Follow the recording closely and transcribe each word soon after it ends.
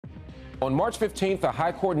On March 15th, a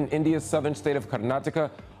high court in India's southern state of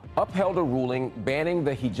Karnataka upheld a ruling banning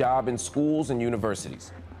the hijab in schools and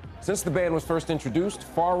universities. Since the ban was first introduced,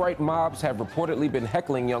 far-right mobs have reportedly been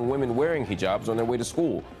heckling young women wearing hijabs on their way to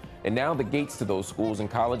school. And now the gates to those schools and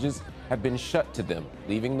colleges have been shut to them,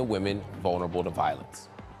 leaving the women vulnerable to violence.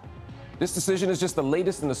 This decision is just the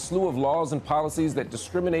latest in a slew of laws and policies that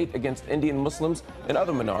discriminate against Indian Muslims and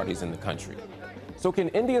other minorities in the country. So can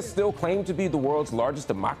India still claim to be the world's largest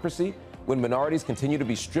democracy when minorities continue to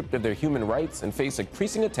be stripped of their human rights and face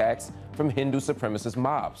increasing attacks from Hindu supremacist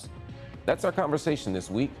mobs? That's our conversation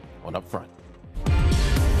this week on UpFront.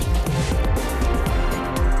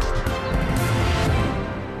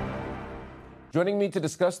 Joining me to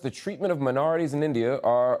discuss the treatment of minorities in India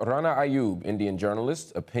are Rana Ayyub, Indian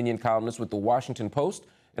journalist, opinion columnist with The Washington Post,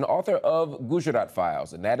 and author of Gujarat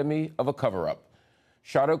Files, Anatomy of a Cover-Up;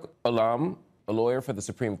 Shahrukh Alam, a lawyer for the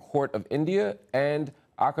Supreme Court of India; and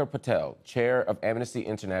Aakar Patel, chair of Amnesty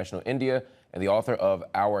International India and the author of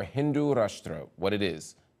Our Hindu Rashtra, What It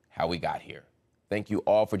Is, How We Got Here. Thank you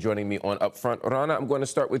all for joining me on UpFront. Rana, I'm going to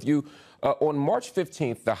start with you. On March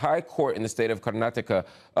 15th, the High Court in the state of Karnataka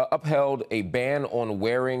upheld a ban on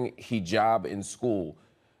wearing hijab in school.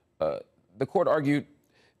 The court argued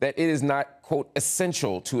that it is not, quote,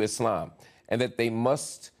 essential to Islam and that they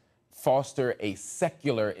must foster a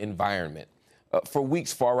secular environment. For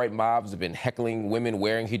weeks, far-right mobs have been heckling women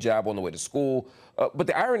wearing hijab on the way to school. But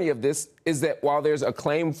the irony of this is that while there's a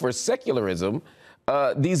claim for secularism,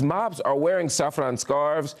 these mobs are wearing saffron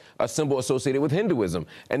scarves, a symbol associated with Hinduism,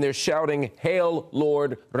 and they're shouting, "Hail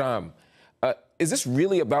Lord Ram." Is this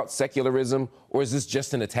really about secularism, or is this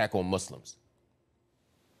just an attack on Muslims?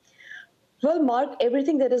 Well, Mark,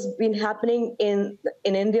 everything that has been happening in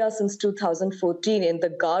India since 2014 in the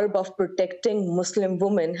garb of protecting Muslim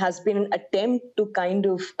women has been an attempt to kind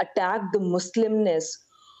of attack the Muslimness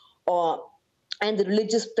and the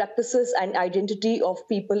religious practices and identity of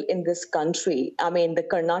people in this country. I mean, the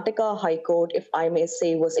Karnataka High Court, if I may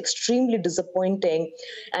say, was extremely disappointing.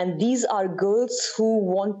 And these are girls who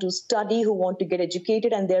want to study, who want to get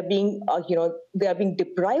educated, and they're being, they are being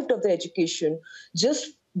deprived of their education just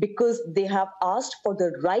because they have asked for the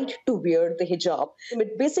right to wear the hijab.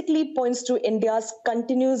 It basically points to India's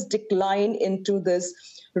continuous decline into this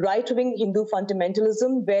right-wing Hindu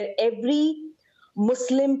fundamentalism, where every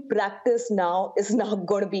Muslim practice now is now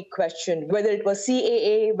going to be questioned, whether it was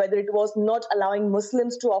CAA, whether it was not allowing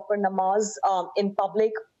Muslims to offer namaz in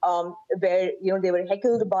public, where they were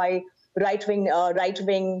heckled by right-wing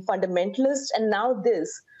fundamentalists, and now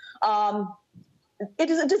this.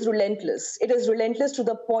 It is relentless. It is relentless to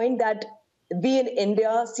the point that we in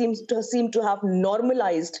India seem to have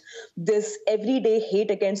normalized this everyday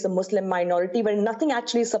hate against the Muslim minority, where nothing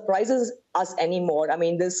actually surprises us anymore. I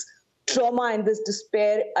mean, this trauma and this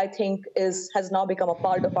despair, I think, has now become a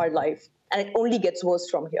part of our life, and it only gets worse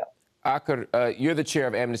from here. Aakar, you're the chair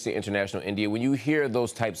of Amnesty International India. When you hear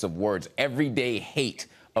those types of words, everyday hate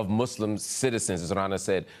of Muslim citizens, as Rana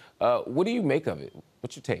said, what do you make of it?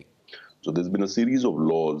 What's your take? So there's been a series of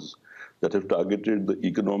laws that have targeted the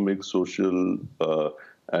economic, social,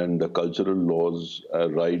 and cultural laws,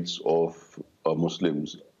 rights of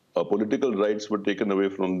Muslims. Political rights were taken away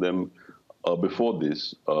from them before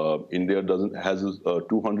this. India has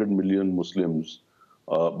 200 million Muslims,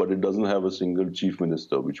 but it doesn't have a single chief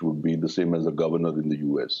minister, which would be the same as a governor in the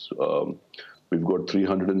US. We've got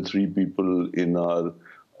 303 people in our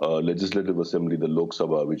Legislative Assembly, the Lok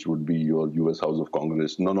Sabha, which would be your US House of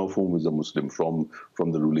Congress, none of whom is a Muslim from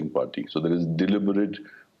the ruling party. So there is deliberate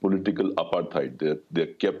political apartheid. They're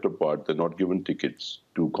kept apart. They're not given tickets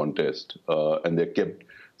to contest, and they're kept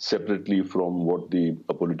separately from what the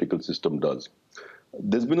political system does.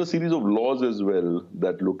 There's been a series of laws as well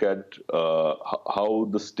that look at how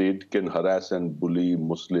the state can harass and bully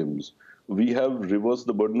Muslims. We have reversed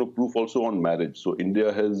the burden of proof also on marriage. So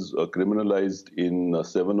India has criminalized in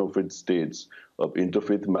 7 of its states of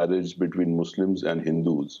interfaith marriage between Muslims and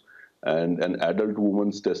Hindus. And an adult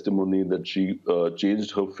woman's testimony that she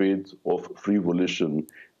changed her faith of free volition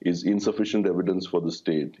is insufficient evidence for the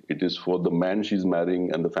state. It is for the man she's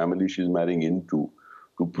marrying and the family she's marrying into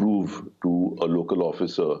to prove to a local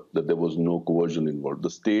officer that there was no coercion involved. The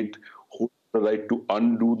state holds the right to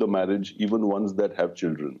undo the marriage, even ones that have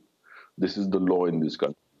children. This is the law in this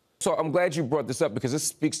country. So I'm glad you brought this up because this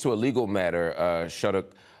speaks to a legal matter,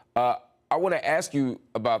 Shahrukh. I want to ask you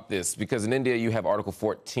about this because in India you have Article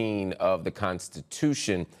 14 of the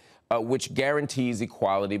Constitution, which guarantees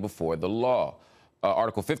equality before the law.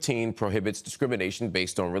 Article 15 prohibits discrimination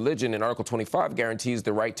based on religion, and Article 25 guarantees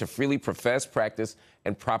the right to freely profess, practice,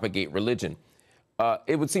 and propagate religion.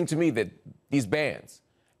 It would seem to me that these bans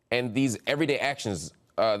and these everyday actions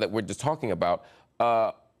that we're just talking about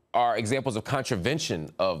are examples of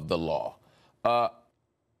contravention of the law.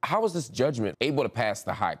 How is this judgment able to pass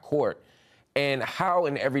the high court? And how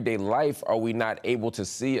in everyday life are we not able to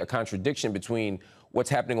see a contradiction between what's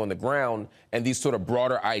happening on the ground and these sort of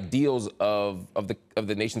broader ideals of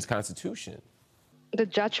the nation's constitution? The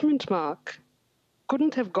judgment, Mark,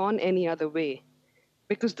 couldn't have gone any other way,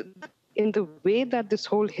 because in the way that this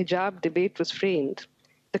whole hijab debate was framed,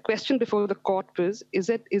 the question before the court was, is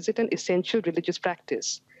it an essential religious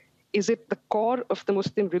practice? Is it the core of the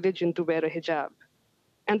Muslim religion to wear a hijab?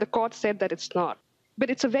 And the court said that it's not. But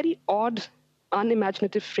it's a very odd,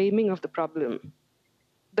 unimaginative framing of the problem.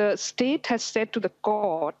 The state has said to the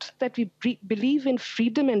court that we believe in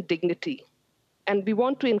freedom and dignity, and we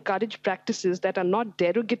want to encourage practices that are not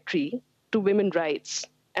derogatory to women's rights,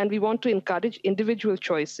 and we want to encourage individual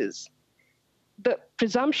choices. The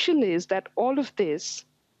presumption is that all of this,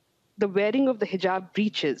 the wearing of the hijab,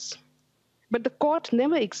 breaches. But the court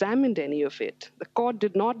never examined any of it. The court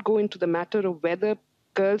did not go into the matter of whether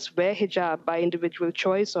girls wear hijab by individual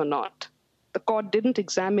choice or not. The court didn't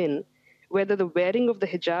examine whether the wearing of the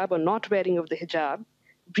hijab or not wearing of the hijab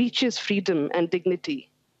breaches freedom and dignity.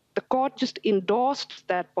 The court just endorsed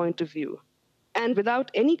that point of view. And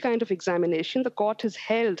without any kind of examination, the court has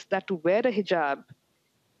held that to wear a hijab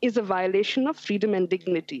is a violation of freedom and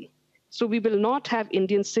dignity. So we will not have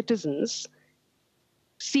Indian citizens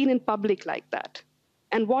seen in public like that.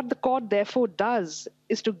 And what the court therefore does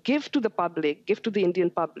is to give to the public, give to the Indian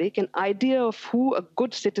public, an idea of who a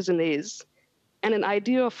good citizen is and an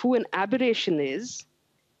idea of who an aberration is.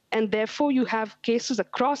 And therefore you have cases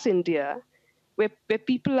across India where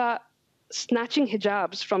people are snatching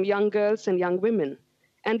hijabs from young girls and young women.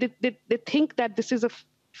 And they think that this is a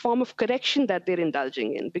form of correction that they're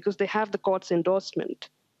indulging in because they have the court's endorsement.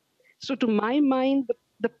 So to my mind,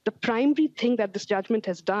 the primary thing that this judgment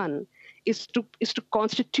has done is to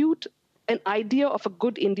constitute an idea of a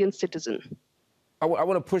good Indian citizen. I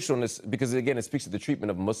want to push on this because, again, it speaks to the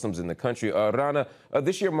treatment of Muslims in the country. Rana,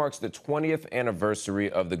 this year marks the 20th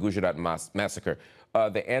anniversary of the Gujarat massacre,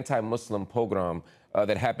 the anti-Muslim pogrom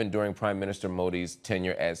that happened during Prime Minister Modi's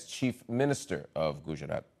tenure as Chief Minister of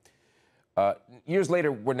Gujarat. Years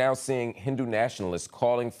later, we're now seeing Hindu nationalists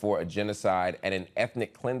calling for a genocide and an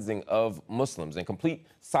ethnic cleansing of Muslims, and complete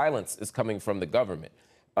silence is coming from the government.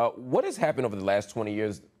 What has happened over the last 20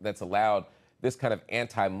 years that's allowed this kind of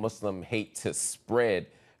anti-Muslim hate to spread?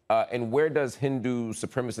 And where does Hindu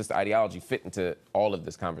supremacist ideology fit into all of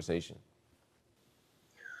this conversation?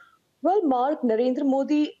 Well, Mark, Narendra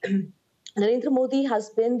Modi has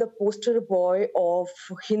been the poster boy of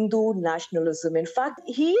Hindu nationalism. In fact,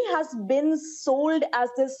 he has been sold as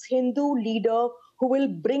this Hindu leader who will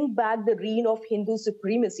bring back the reign of Hindu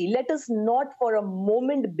supremacy. Let us not for a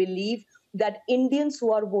moment believe that Indians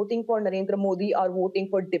who are voting for Narendra Modi are voting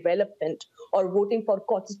for development or voting for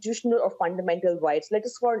constitutional or fundamental rights. Let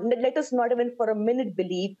us not even for a minute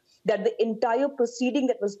believe that the entire proceeding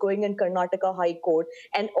that was going in Karnataka High Court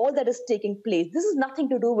and all that is taking place, this is nothing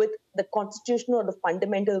to do with the constitutional or the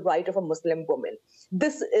fundamental right of a Muslim woman.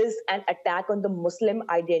 This is an attack on the Muslim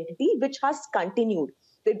identity, which has continued.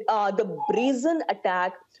 The brazen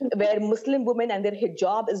attack where Muslim women and their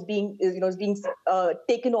hijab is being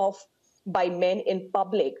taken off by men in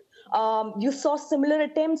public. You saw similar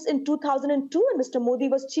attempts in 2002 when Mr. Modi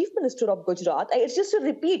was Chief Minister of Gujarat. It's just a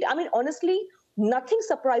repeat. I mean, honestly, nothing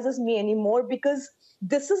surprises me anymore because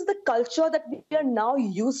this is the culture that we are now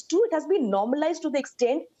used to. It has been normalized to the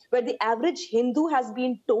extent where the average Hindu has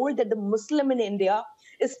been told that the Muslim in India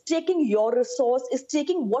is taking your resource, is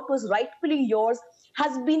taking what was rightfully yours,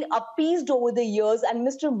 has been appeased over the years, and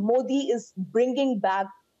Mr. Modi is bringing back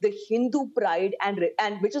the Hindu pride,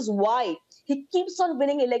 and which is why he keeps on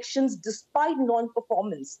winning elections despite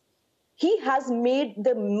non-performance. He has made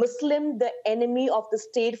the Muslim the enemy of the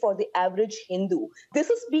state for the average Hindu. This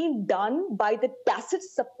is being done by the tacit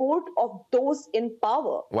support of those in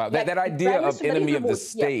power. Wow, that idea of enemy of the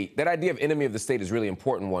state, that idea of enemy of the state is a really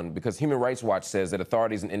important one because Human Rights Watch says that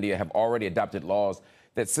authorities in India have already adopted laws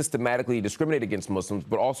that systematically discriminate against Muslims,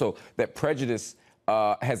 but also that prejudice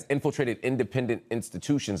has infiltrated independent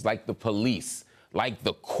institutions like the police, like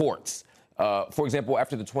the courts. For example,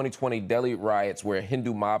 after the 2020 Delhi riots where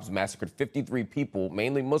Hindu mobs massacred 53 people,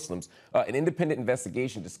 mainly Muslims, an independent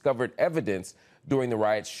investigation discovered evidence during the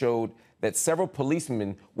riots showed that several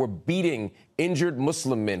policemen were beating injured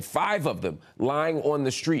Muslim men, 5 of them, lying on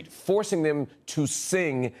the street, forcing them to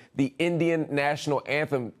sing the Indian national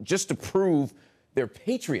anthem just to prove their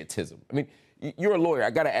patriotism. I mean, you're a lawyer. I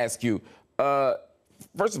got to ask you,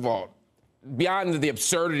 first of all, beyond the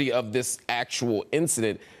absurdity of this actual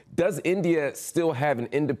incident, Does India still have an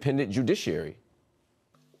independent judiciary?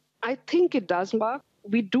 I think it does, Mark.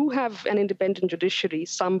 We do have an independent judiciary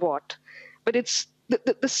somewhat, but it's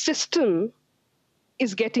the system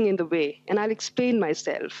is getting in the way, and I'll explain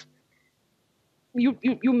myself.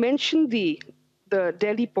 You mentioned the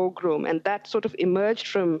Delhi pogrom, and that sort of emerged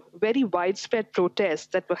from very widespread protests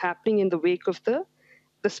that were happening in the wake of the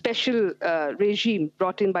special regime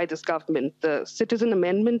brought in by this government, the Citizen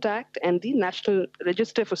Amendment Act and the National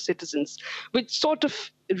Register for Citizens, which sort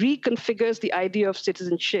of reconfigures the idea of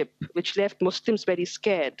citizenship, which left Muslims very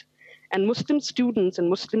scared. And Muslim students and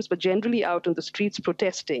Muslims were generally out on the streets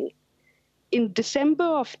protesting. In December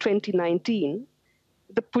of 2019,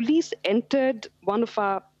 the police entered one of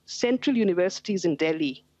our central universities in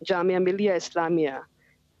Delhi, Jamia Millia Islamia,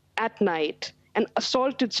 at night and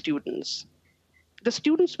assaulted students. The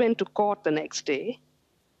students went to court the next day,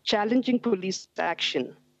 challenging police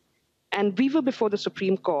action. And we were before the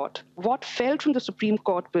Supreme Court. What fell from the Supreme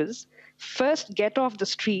Court was, first get off the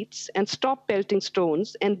streets and stop pelting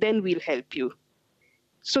stones, and then we'll help you.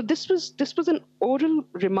 So this was an oral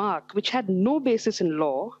remark which had no basis in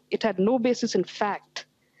law. It had no basis in fact,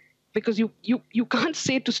 because you can't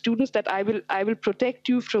say to students that I will protect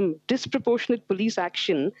you from disproportionate police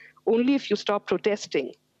action only if you stop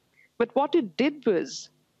protesting. But what it did was,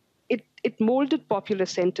 it molded popular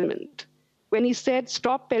sentiment. When he said,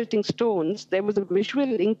 stop pelting stones, there was a visual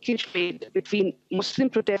linkage made between Muslim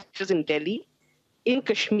protesters in Delhi, in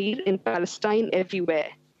Kashmir, in Palestine, everywhere.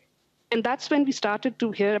 And that's when we started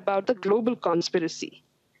to hear about the global conspiracy.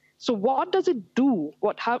 So what does it do?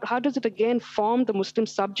 How does it again form the Muslim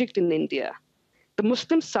subject in India? The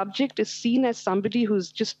Muslim subject is seen as somebody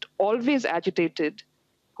who's just always agitated,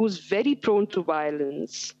 who's very prone to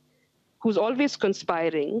violence, who's always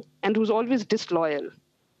conspiring, and who's always disloyal.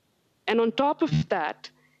 And on top of that,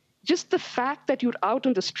 just the fact that you're out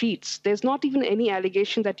on the streets, there's not even any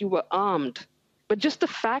allegation that you were armed, but just the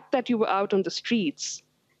fact that you were out on the streets,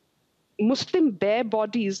 Muslim bare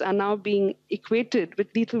bodies are now being equated with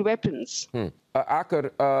lethal weapons.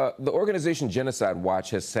 Aakar, the organization Genocide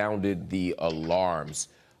Watch has sounded the alarms,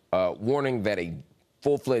 warning that a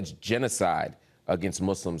full-fledged genocide against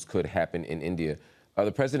Muslims could happen in India.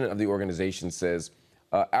 The president of the organization says,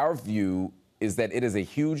 our view is that it is a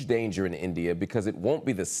huge danger in India because it won't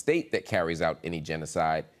be the state that carries out any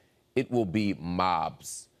genocide. It will be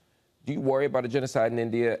mobs. Do you worry about a genocide in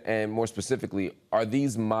India? And more specifically, are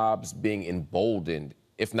these mobs being emboldened,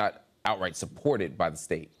 if not outright supported by the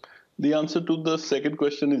state? The answer to the second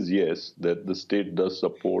question is yes, that the state does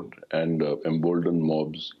support and embolden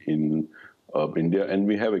mobs in India. And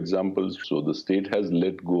we have examples. So the state has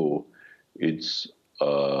let go its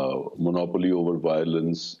monopoly over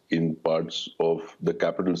violence in parts of the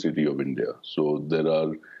capital city of India. So there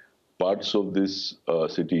are parts of this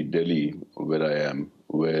city, Delhi, where I am,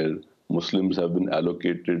 where Muslims have been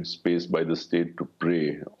allocated space by the state to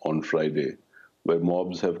pray on Friday, where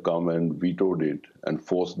mobs have come and vetoed it and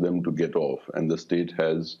forced them to get off, and the state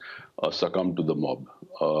has succumbed to the mob.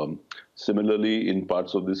 Similarly, in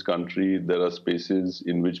parts of this country, there are spaces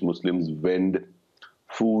in which Muslims vend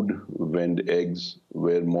food, vend eggs,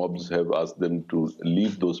 where mobs have asked them to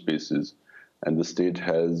leave those spaces, and the state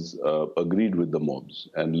has agreed with the mobs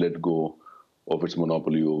and let go of its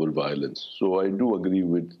monopoly over violence. So I do agree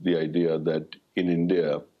with the idea that in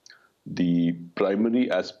India, the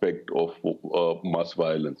primary aspect of mass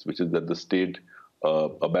violence, which is that the state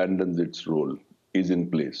abandons its role, is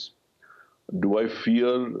in place. Do I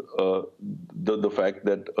fear the fact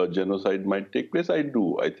that a genocide might take place? I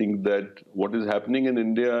do. I think that what is happening in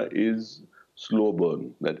India is slow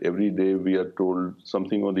burn, that every day we are told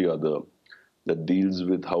something or the other that deals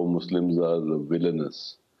with how Muslims are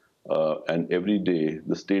villainous. And every day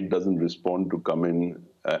the state doesn't respond to come in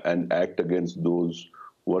and act against those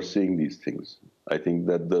who are saying these things. I think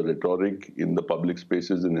that the rhetoric in the public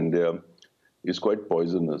spaces in India is quite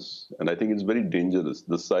poisonous, and I think it's very dangerous.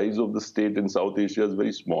 The size of the state in South Asia is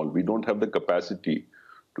very small. We don't have the capacity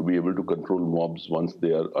to be able to control mobs once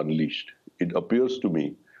they are unleashed. It appears to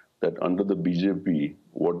me that under the BJP,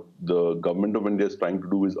 what the government of India is trying to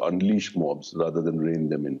do is unleash mobs rather than rein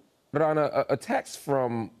them in. Rana, attacks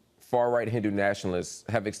from far-right Hindu nationalists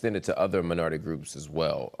have extended to other minority groups as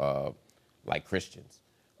well, like Christians.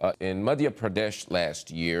 In Madhya Pradesh last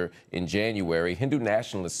year, in January, Hindu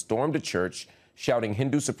nationalists stormed a church shouting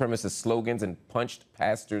Hindu supremacist slogans and punched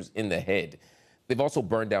pastors in the head. They've also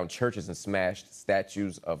burned down churches and smashed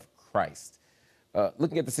statues of Christ.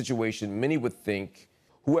 Looking at the situation, many would think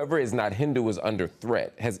whoever is not Hindu is under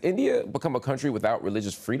threat. Has India become a country without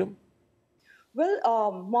religious freedom?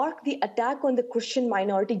 Well, Mark, the attack on the Christian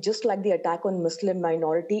minority, just like the attack on Muslim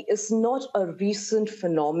minority, is not a recent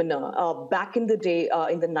phenomenon. Back in the day,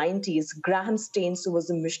 in the 90s, Graham Staines, who was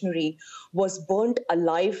a missionary, was burnt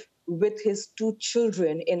alive with his two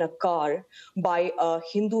children in a car by a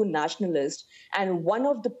Hindu nationalist. And one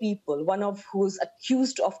of the people, one of who's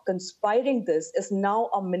accused of conspiring this, is now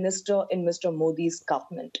a minister in Mr. Modi's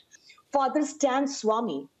government. Father Stan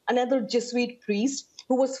Swami, another Jesuit priest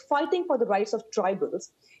who was fighting for the rights of tribals,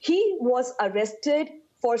 he was arrested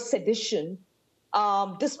for sedition.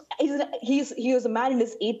 He was a man in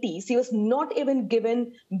his 80s. He was not even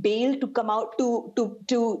given bail to come out to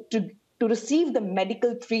receive the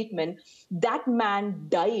medical treatment. That man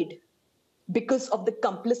died because of the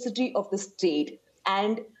complicity of the state.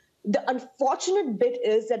 And the unfortunate bit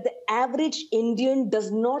is that the average Indian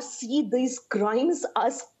does not see these crimes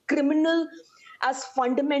as criminal, as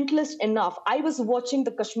fundamentalist enough. I was watching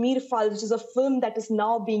the Kashmir Files, which is a film that is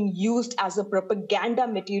now being used as a propaganda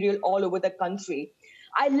material all over the country.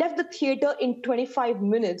 I left the theater in 25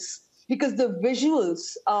 minutes because the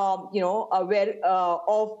visuals, were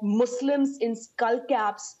of Muslims in skull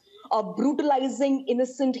caps, brutalizing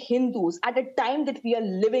innocent Hindus at a time that we are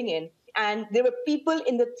living in. And there were people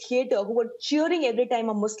in the theater who were cheering every time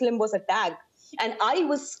a Muslim was attacked. And I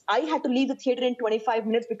had to leave the theater in 25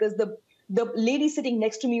 minutes because the lady sitting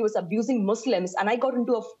next to me was abusing Muslims, and I got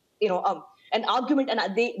into an argument,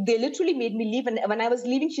 and they literally made me leave. And when I was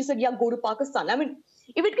leaving, she said, "Yeah, go to Pakistan." I mean,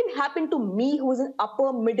 if it can happen to me, who is an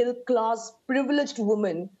upper middle class privileged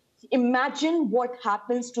woman, imagine what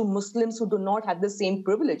happens to Muslims who do not have the same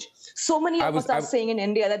privilege. So many of us are saying in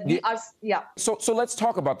India that we are, yeah. So let's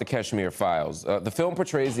talk about the Kashmir Files. The film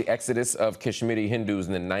portrays the exodus of Kashmiri Hindus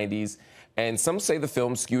in the 90s, and some say the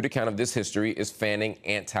film's skewed account of this history is fanning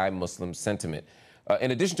anti-Muslim sentiment.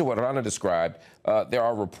 In addition to what Rana described, there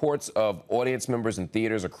are reports of audience members in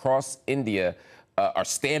theaters across India are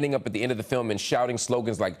standing up at the end of the film and shouting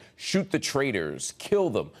slogans like, "Shoot the traitors, kill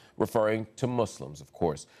them," referring to Muslims, of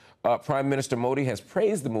course. Prime Minister Modi has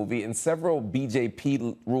praised the movie, and several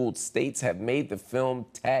BJP-ruled states have made the film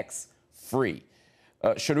tax-free.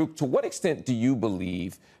 Shahrukh, to what extent do you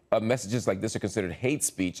believe messages like this are considered hate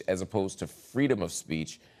speech as opposed to freedom of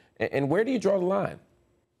speech? And where do you draw the line?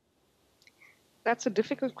 That's a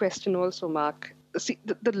difficult question also, Mark. See,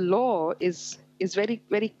 the law is very,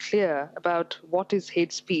 very clear about what is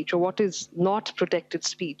hate speech or what is not protected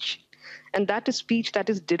speech. And that is speech that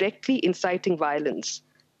is directly inciting violence,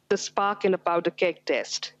 the spark in a powder keg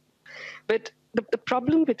test. But the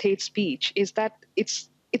problem with hate speech is that it's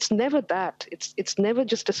never that. It's never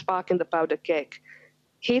just a spark in the powder keg.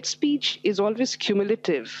 Hate speech is always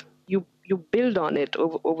cumulative. You build on it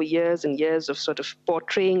over years and years of sort of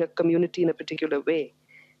portraying a community in a particular way.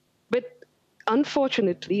 But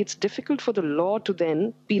unfortunately, it's difficult for the law to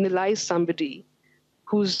then penalize somebody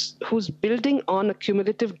who's building on a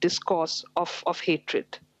cumulative discourse of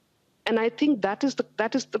hatred. And I think that is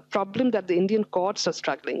the problem that the Indian courts are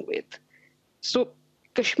struggling with. So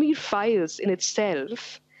Kashmir Files in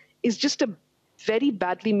itself is just a very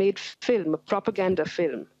badly made film, a propaganda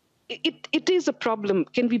film. It is a problem.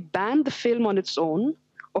 Can we ban the film on its own,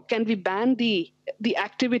 or can we ban the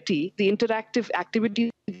activity, the interactive activity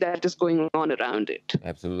that is going on around it?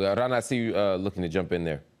 Absolutely. Rana, I see you looking to jump in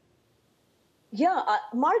there. Yeah,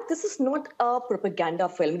 Mark, this is not a propaganda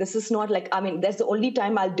film. This is not like, I mean, that's the only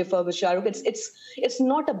time I'll differ with Shahrukh. It's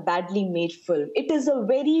not a badly made film. It is a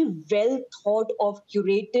very well thought of,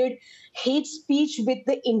 curated hate speech with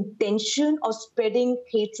the intention of spreading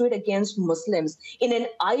hatred against Muslims. In an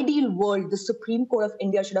ideal world, the Supreme Court of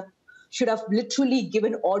India should have literally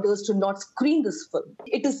given orders to not screen this film.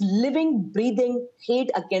 It is living, breathing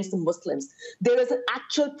hate against the Muslims. There is an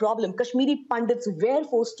actual problem. Kashmiri Pandits were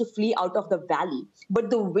forced to flee out of the valley. But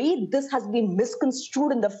the way this has been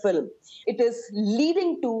misconstrued in the film, it is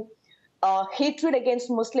leading to hatred against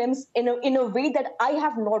Muslims in a way that I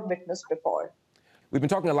have not witnessed before. We've been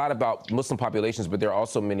talking a lot about Muslim populations, but there are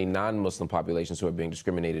also many non-Muslim populations who are being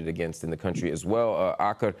discriminated against in the country as well.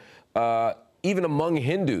 Aakar, even among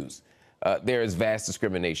Hindus, there is vast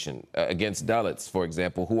discrimination against Dalits, for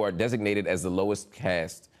example, who are designated as the lowest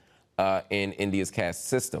caste in India's caste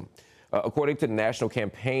system. According to the National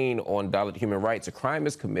Campaign on Dalit Human Rights, a crime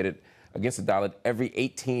is committed against a Dalit every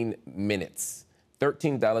 18 minutes.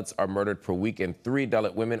 13 Dalits are murdered per week, and 3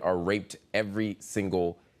 Dalit women are raped every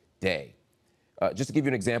single day. Just to give you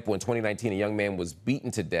an example, in 2019, a young man was beaten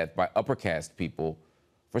to death by upper caste people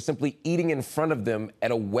for simply eating in front of them at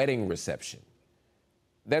a wedding reception.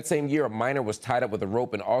 That same year, a minor was tied up with a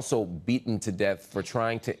rope and also beaten to death for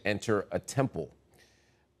trying to enter a temple.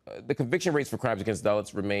 The conviction rates for crimes against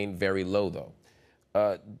Dalits remain very low, though.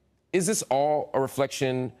 Is this all a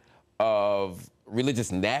reflection of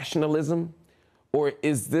religious nationalism, or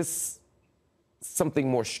is this something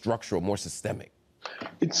more structural, more systemic?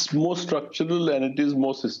 It's more structural and it is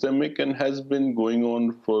more systemic and has been going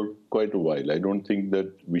on for quite a while. I don't think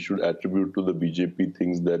that we should attribute to the BJP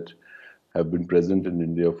things that have been present in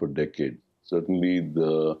India for decades. Certainly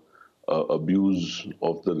the abuse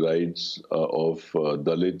of the rights of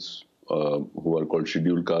Dalits, who are called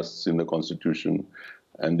scheduled castes in the constitution,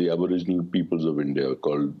 and the Aboriginal peoples of India,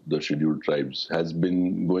 called the scheduled tribes, has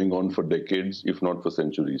been going on for decades, if not for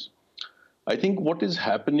centuries. I think what is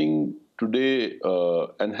happening today,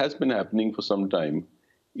 and has been happening for some time,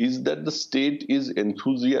 is that the state is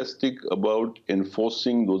enthusiastic about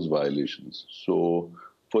enforcing those violations. So,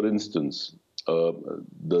 for instance,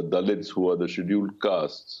 the Dalits, who are the scheduled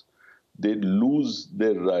castes, they lose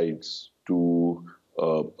their rights to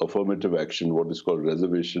affirmative action, what is called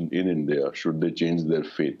reservation in India, should they change their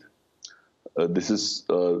faith. This is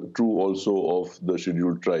true also of the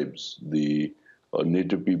scheduled tribes, the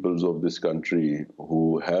native peoples of this country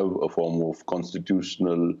who have a form of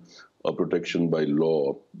constitutional protection by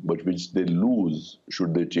law, but which they lose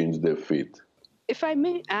should they change their faith. If I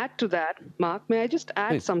may add to that, Mark, may I just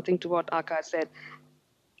add something to what Aakar said?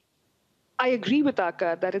 I agree with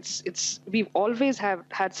Aakar that we've always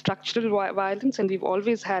had structural violence and we've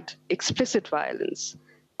always had explicit violence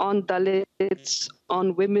on Dalits,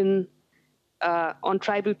 on women, on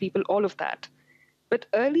tribal people, all of that. But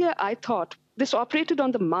earlier I thought this operated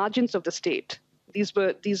on the margins of the state. These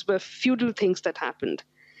were feudal things that happened.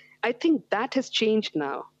 I think that has changed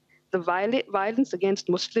now. The violence against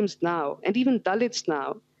Muslims now, and even Dalits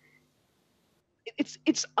now,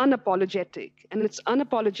 it's unapologetic. And it's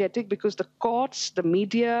unapologetic because the courts, the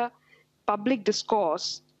media, public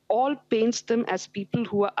discourse all paints them as people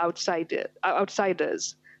who are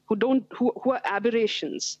outsiders, who are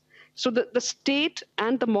aberrations. So the state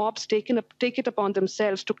and the mobs take it upon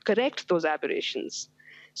themselves to correct those aberrations.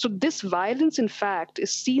 So this violence, in fact,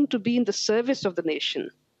 is seen to be in the service of the nation.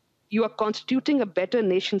 You are constituting a better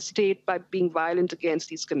nation state by being violent against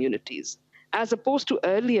these communities, as opposed to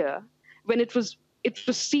earlier when it was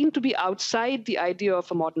seen to be outside the idea of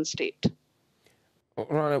a modern state.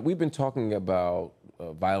 Rana, we've been talking about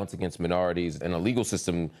violence against minorities and a legal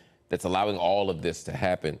system that's allowing all of this to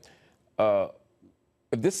happen.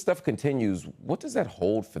 If this stuff continues, what does that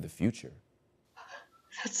hold for the future?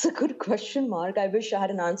 That's a good question, Mark. I wish I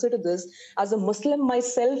had an answer to this. As a Muslim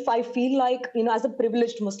myself, I feel like, as a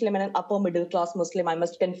privileged Muslim and an upper middle class Muslim, I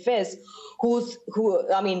must confess,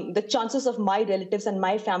 the chances of my relatives and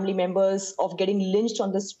my family members of getting lynched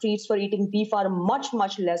on the streets for eating beef are much,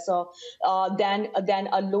 much lesser than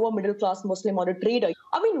a lower middle class Muslim or a trader.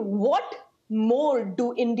 What more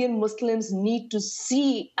do Indian Muslims need to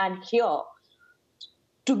see and hear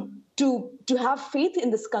to have faith in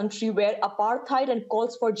this country where apartheid and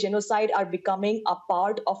calls for genocide are becoming a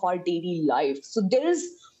part of our daily life? So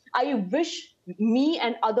I wish me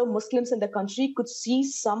and other Muslims in the country could see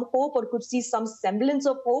some hope or could see some semblance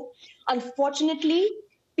of hope. Unfortunately,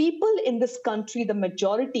 people in this country, the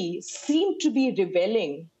majority, seem to be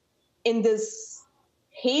reveling in this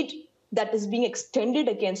hate that is being extended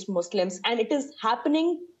against Muslims. And it is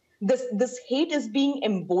happening, this hate is being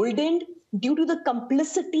emboldened due to the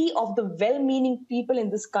complicity of the well-meaning people in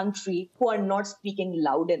this country who are not speaking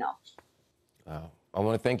loud enough. I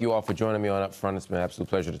want to thank you all for joining me on UpFront. It's been an absolute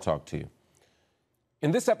pleasure to talk to you.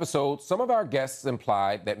 In this episode, some of our guests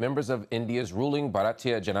implied that members of India's ruling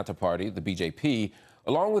Bharatiya Janata Party, the BJP,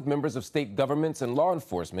 along with members of state governments and law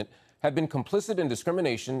enforcement, have been complicit in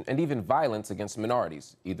discrimination and even violence against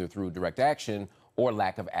minorities, either through direct action or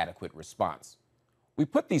lack of adequate response. We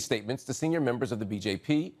put these statements to senior members of the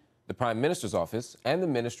BJP, the Prime Minister's office, and the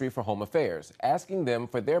Ministry for Home Affairs, asking them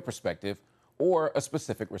for their perspective or a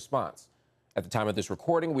specific response. At the time of this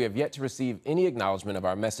recording, we have yet to receive any acknowledgement of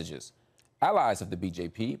our messages. Allies of the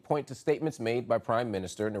BJP point to statements made by Prime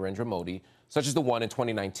Minister Narendra Modi, such as the one in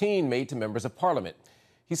 2019 made to members of parliament.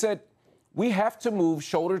 He said, "We have to move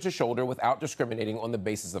shoulder to shoulder without discriminating on the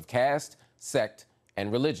basis of caste, sect,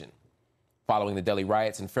 and religion." Following the Delhi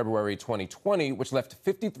riots in February 2020, which left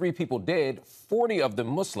 53 people dead, 40 of them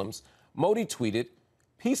Muslims, Modi tweeted,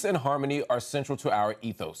 "Peace and harmony are central to our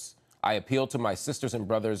ethos. I appeal to my sisters and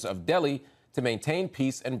brothers of Delhi to maintain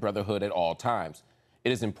peace and brotherhood at all times.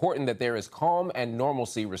 It is important that there is calm and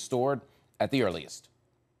normalcy restored at the earliest."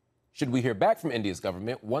 Should we hear back from India's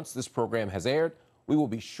government once this program has aired, we will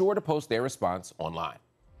be sure to post their response online.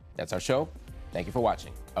 That's our show. Thank you for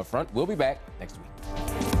watching. UpFront, we'll be back next week.